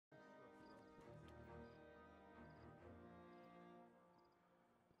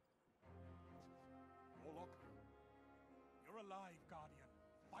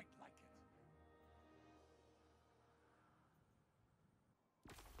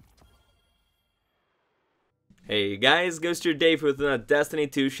Hey guys, Ghost here Dave with a Destiny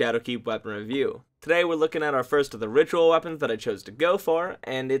 2 Shadowkeep weapon review. Today we're looking at our first of the ritual weapons that I chose to go for,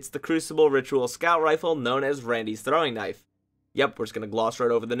 and it's the Crucible Ritual Scout Rifle known as Randy's Throwing Knife. Yep, we're just going to gloss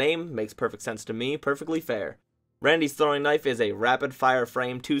right over the name, makes perfect sense to me, perfectly fair. Randy's Throwing Knife is a rapid fire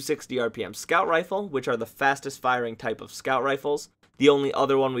frame 260 RPM scout rifle, which are the fastest firing type of scout rifles. The only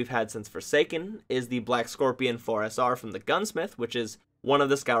other one we've had since Forsaken is the Black Scorpion 4SR from the Gunsmith, which is one of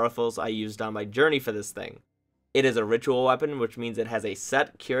the scout rifles I used on my journey for this thing. It is a ritual weapon, which means it has a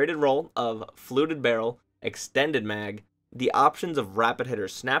set curated roll of fluted barrel, extended mag, the options of rapid hitter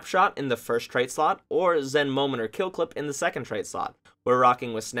snapshot in the first trait slot, or Zen moment or kill clip in the second trait slot. We're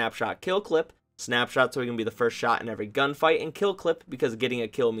rocking with snapshot kill clip, snapshot so we can be the first shot in every gunfight, and kill clip because getting a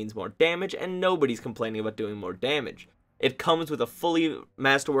kill means more damage and nobody's complaining about doing more damage. It comes with a fully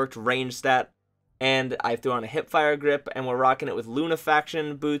masterworked range stat, and I threw on a hipfire grip, and we're rocking it with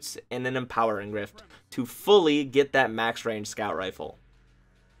Lunafaction boots and an empowering rift to fully get that max range scout rifle.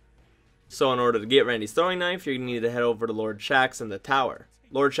 So in order to get Randy's Throwing Knife, you're going to need to head over to Lord Shaxx in the tower.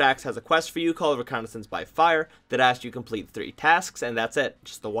 Lord Shaxx has a quest for you called Reconnaissance by Fire that asks you to complete 3 tasks, and that's it,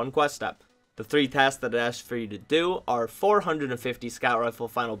 just the one quest step. The 3 tasks that it asks for you to do are 450 scout rifle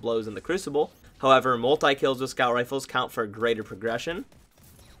final blows in the Crucible. However, multi-kills with scout rifles count for a greater progression.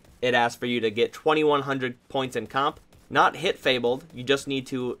 It asks for you to get 2100 points in comp, not hit fabled, you just need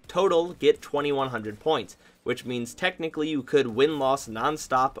to total get 2100 points, which means technically you could win-loss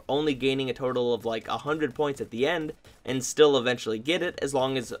non-stop, only gaining a total of like 100 points at the end, and still eventually get it, as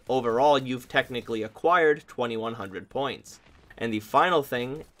long as overall you've technically acquired 2100 points. And the final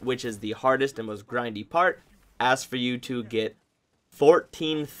thing, which is the hardest and most grindy part, asks for you to get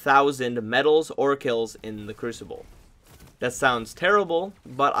 14,000 medals or kills in the Crucible. That sounds terrible,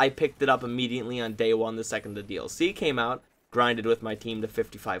 but I picked it up immediately on day 1 the second the DLC came out, grinded with my team to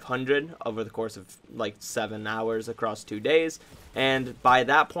 5,500 over the course of like 7 hours across 2 days, and by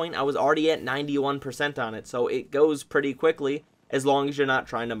that point I was already at 91% on it, so it goes pretty quickly as long as you're not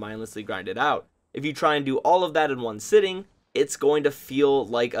trying to mindlessly grind it out. If you try and do all of that in one sitting, it's going to feel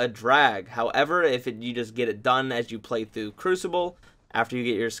like a drag. However, if you just get it done as you play through Crucible, after you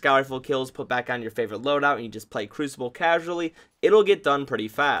get your scout rifle kills, put back on your favorite loadout, and you just play Crucible casually, it'll get done pretty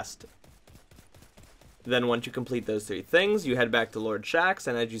fast. Then once you complete those 3 things, you head back to Lord Shaxx,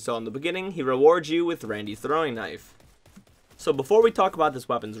 and as you saw in the beginning, he rewards you with Randy's Throwing Knife. So before we talk about this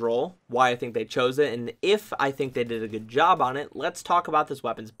weapon's role, why I think they chose it, and if I think they did a good job on it, let's talk about this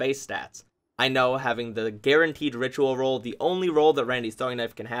weapon's base stats. I know having the guaranteed ritual roll, the only roll that Randy's Throwing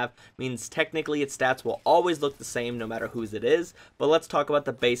Knife can have, means technically its stats will always look the same no matter whose it is, but let's talk about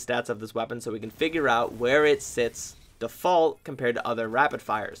the base stats of this weapon so we can figure out where it sits default compared to other rapid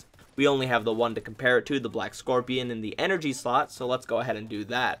fires. We only have the one to compare it to, the Black Scorpion in the energy slot, so let's go ahead and do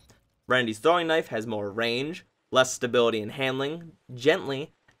that. Randy's Throwing Knife has more range, less stability and handling, gently,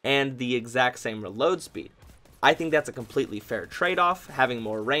 and the exact same reload speed. I think that's a completely fair trade-off. Having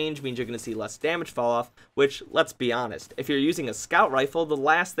more range means you're going to see less damage fall off, which, let's be honest, if you're using a scout rifle, the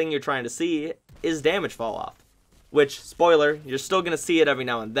last thing you're trying to see is damage fall off. Which, spoiler, you're still going to see it every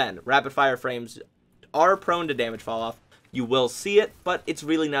now and then. Rapid fire frames are prone to damage fall off. You will see it, but it's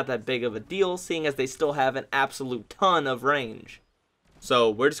really not that big of a deal, seeing as they still have an absolute ton of range. So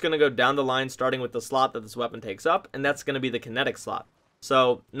we're just going to go down the line, starting with the slot that this weapon takes up, and that's going to be the kinetic slot.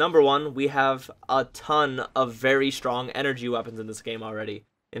 So, number 1, we have a ton of very strong energy weapons in this game already.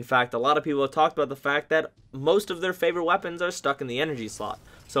 In fact, a lot of people have talked about the fact that most of their favorite weapons are stuck in the energy slot,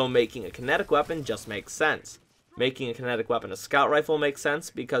 so making a kinetic weapon just makes sense. Making a kinetic weapon a scout rifle makes sense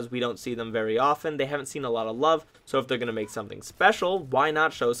because we don't see them very often, they haven't seen a lot of love, so if they're going to make something special, why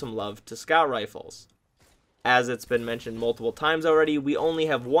not show some love to scout rifles? As it's been mentioned multiple times already, we only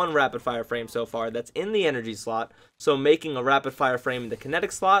have 1 rapid fire frame so far that's in the energy slot, so making a rapid fire frame in the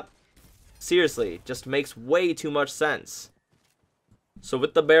kinetic slot, seriously, just makes way too much sense. So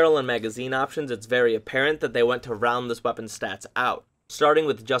with the barrel and magazine options, it's very apparent that they went to round this weapon's stats out. Starting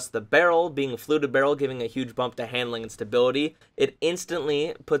with just the barrel, being a fluted barrel giving a huge bump to handling and stability, it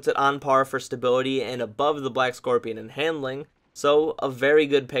instantly puts it on par for stability and above the Black Scorpion in handling, so a very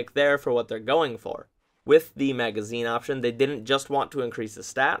good pick there for what they're going for. With the magazine option, they didn't just want to increase the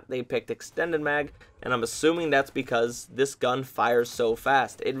stat, they picked extended mag, and I'm assuming that's because this gun fires so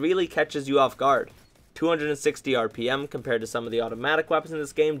fast. It really catches you off guard. 260 RPM compared to some of the automatic weapons in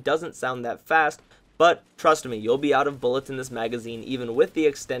this game doesn't sound that fast, but trust me, you'll be out of bullets in this magazine even with the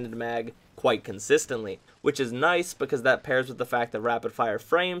extended mag quite consistently, which is nice because that pairs with the fact that rapid fire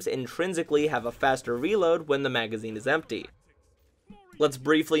frames intrinsically have a faster reload when the magazine is empty. Let's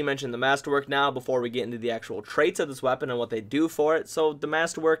briefly mention the masterwork now before we get into the actual traits of this weapon and what they do for it. So the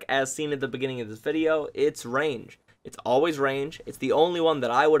masterwork, as seen at the beginning of this video, it's range. It's always range. It's the only one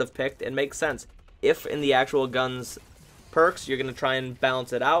that I would have picked. It makes sense. If in the actual gun's perks you're going to try and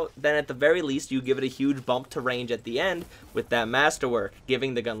balance it out, then at the very least you give it a huge bump to range at the end with that masterwork,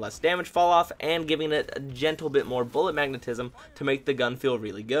 giving the gun less damage fall off and giving it a gentle bit more bullet magnetism to make the gun feel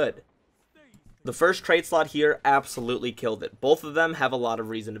really good. The first trait slot here absolutely killed it. Both of them have a lot of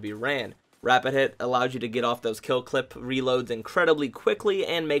reason to be ran. Rapid Hit allows you to get off those kill clip reloads incredibly quickly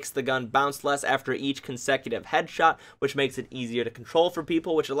and makes the gun bounce less after each consecutive headshot, which makes it easier to control for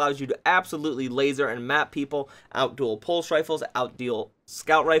people, which allows you to absolutely laser and map people, outduel pulse rifles, outduel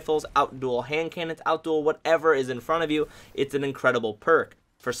scout rifles, outduel hand cannons, outduel whatever is in front of you. It's an incredible perk.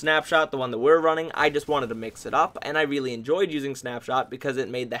 For Snapshot, the one that we're running, I just wanted to mix it up, and I really enjoyed using Snapshot because it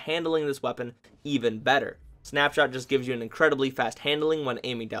made the handling of this weapon even better. Snapshot just gives you an incredibly fast handling when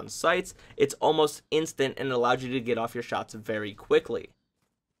aiming down sights. It's almost instant and it allows you to get off your shots very quickly.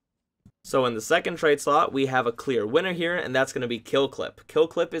 So in the second trait slot, we have a clear winner here, and that's going to be Kill Clip. Kill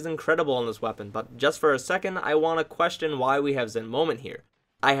Clip is incredible on this weapon, but just for a second, I want to question why we have Zen Moment here.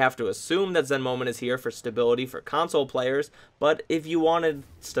 I have to assume that Zen Moment is here for stability for console players, but if you wanted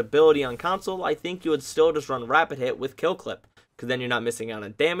stability on console, I think you would still just run Rapid Hit with Kill Clip, because then you're not missing out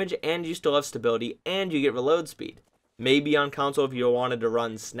on damage, and you still have stability, and you get reload speed. Maybe on console if you wanted to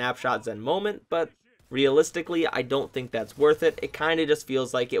run Snapshot Zen Moment, but realistically, I don't think that's worth it. It kind of just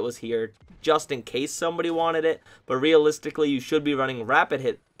feels like it was here just in case somebody wanted it, but realistically, you should be running Rapid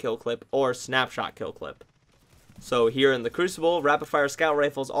Hit Kill Clip or Snapshot Kill Clip. So here in the Crucible, rapid fire scout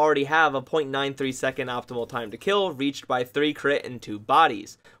rifles already have a 0.93 second optimal time to kill reached by 3 crit and 2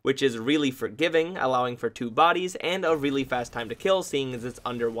 bodies, which is really forgiving, allowing for 2 bodies and a really fast time to kill seeing as it's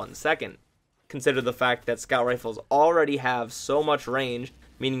under 1 second. Consider the fact that scout rifles already have so much range,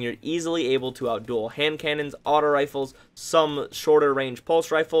 meaning you're easily able to outduel hand cannons, auto rifles, some shorter range pulse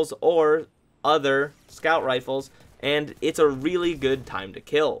rifles, or other scout rifles, and it's a really good time to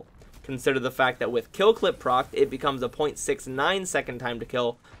kill. Consider the fact that with Kill Clip proc, it becomes a 0.69 second time to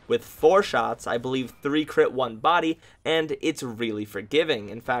kill with 4 shots, I believe 3 crit 1 body, and it's really forgiving.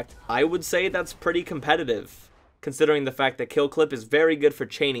 In fact, I would say that's pretty competitive, considering the fact that Kill Clip is very good for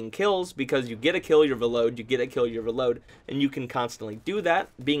chaining kills because you get a kill, you reload, you get a kill, you reload, and you can constantly do that,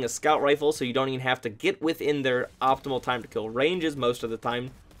 being a scout rifle, so you don't even have to get within their optimal time to kill ranges most of the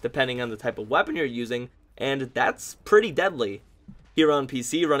time, depending on the type of weapon you're using, and that's pretty deadly. Here on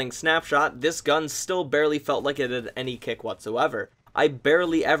PC running Snapshot, this gun still barely felt like it had any kick whatsoever. I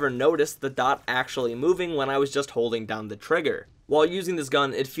barely ever noticed the dot actually moving when I was just holding down the trigger. While using this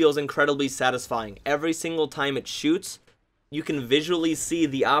gun, it feels incredibly satisfying. Every single time it shoots, you can visually see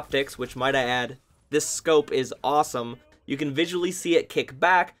the optics, which might I add, this scope is awesome. You can visually see it kick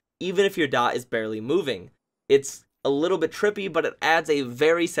back, even if your dot is barely moving. It's a little bit trippy, but it adds a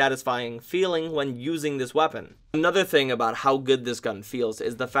very satisfying feeling when using this weapon. Another thing about how good this gun feels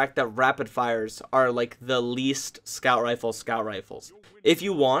is the fact that rapid fires are like the least scout rifles. If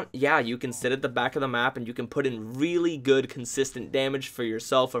you want, yeah, you can sit at the back of the map and you can put in really good consistent damage for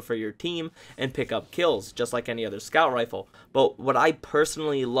yourself or for your team and pick up kills, just like any other scout rifle. But what I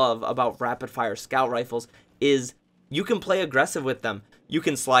personally love about rapid fire scout rifles is you can play aggressive with them. You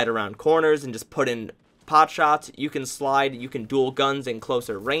can slide around corners and just put in pot shots, you can slide, you can dual guns in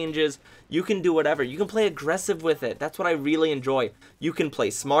closer ranges, you can do whatever, you can play aggressive with it. That's what I really enjoy. You can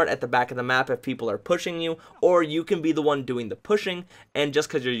play smart at the back of the map if people are pushing you, or you can be the one doing the pushing, and just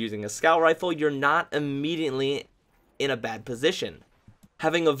because you're using a scout rifle, you're not immediately in a bad position.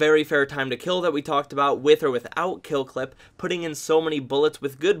 Having a very fair time to kill that we talked about with or without Kill Clip, putting in so many bullets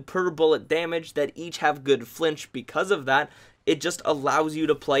with good per bullet damage that each have good flinch because of that, it just allows you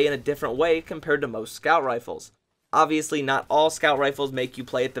to play in a different way compared to most scout rifles. Obviously, not all scout rifles make you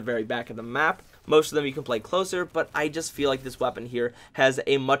play at the very back of the map. Most of them you can play closer, but I just feel like this weapon here has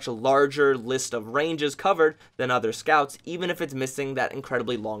a much larger list of ranges covered than other scouts, even if it's missing that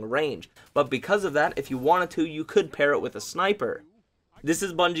incredibly long range. But because of that, if you wanted to, you could pair it with a sniper. This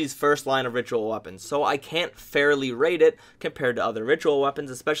is Bungie's first line of ritual weapons, so I can't fairly rate it compared to other ritual weapons,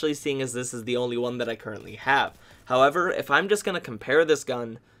 especially seeing as this is the only one that I currently have. However, if I'm just going to compare this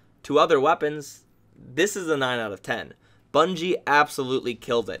gun to other weapons, this is a 9 out of 10. Bungie absolutely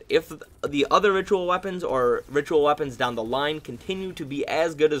killed it. If the other ritual weapons or ritual weapons down the line continue to be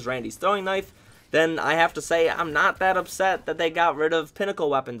as good as Randy's throwing knife, then I have to say I'm not that upset that they got rid of pinnacle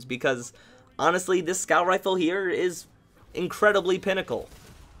weapons, because honestly, this scout rifle here is incredibly pinnacle.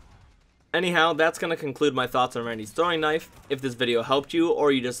 Anyhow, that's going to conclude my thoughts on Randy's throwing knife. If this video helped you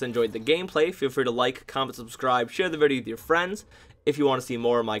or you just enjoyed the gameplay, feel free to like, comment, subscribe, share the video with your friends. If you want to see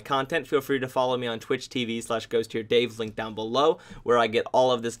more of my content, feel free to follow me on Twitch TV/GhostHereDave, link down below, where I get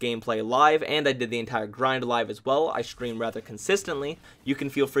all of this gameplay live, and I did the entire grind live as well. I stream rather consistently. You can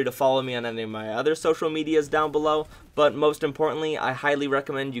feel free to follow me on any of my other social medias down below, but most importantly, I highly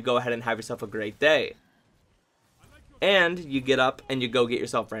recommend you go ahead and have yourself a great day. And you get up and you go get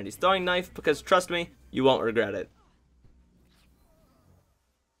yourself Randy's throwing knife, because trust me, you won't regret it.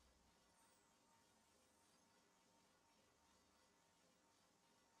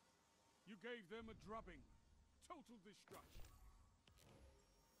 You gave them a drubbing. Total destruction.